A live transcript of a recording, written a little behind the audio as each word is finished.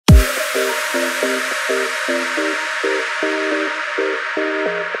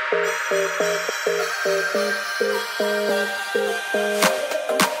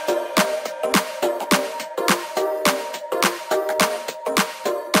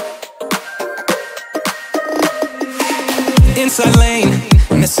Inside lane,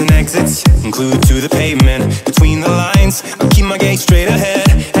 missing exits, glued to the pavement. Between the lines, I keep my gaze straight ahead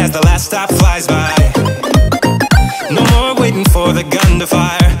as the last stop flies by. No more waiting for the gun to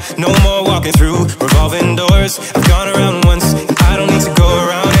fire, no more walking through revolving doors. I've gone around once, and I don't need to go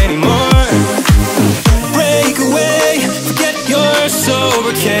around anymore. Break away, forget your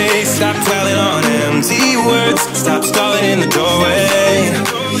sober case. Stop dwelling on empty words, stop stalling in the doorway,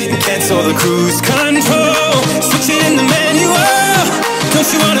 and cancel the cruise control. Switch it in the manual. Don't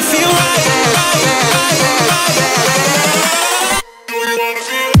you wanna feel right?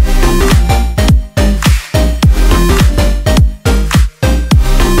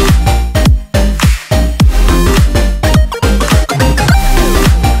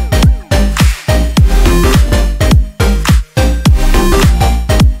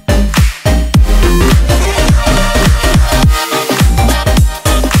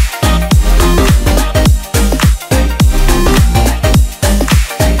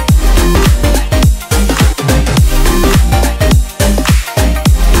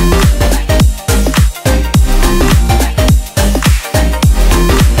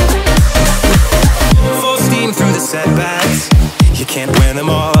 Setbacks, you can't win them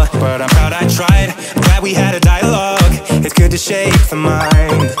all, but I'm proud I tried. I'm glad we had a dialogue, it's good to shape the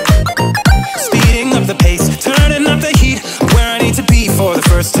mind. Speeding up the pace, turning up the heat, where I need to be for the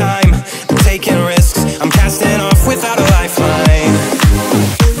first time. I'm taking risks, I'm casting off without a lifeline.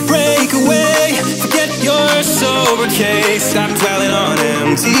 Break away, forget your sober case. Stop dwelling on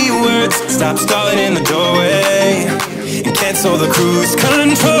empty words, stop stalling in the doorway, and cancel the cruise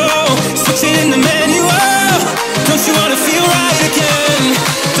control.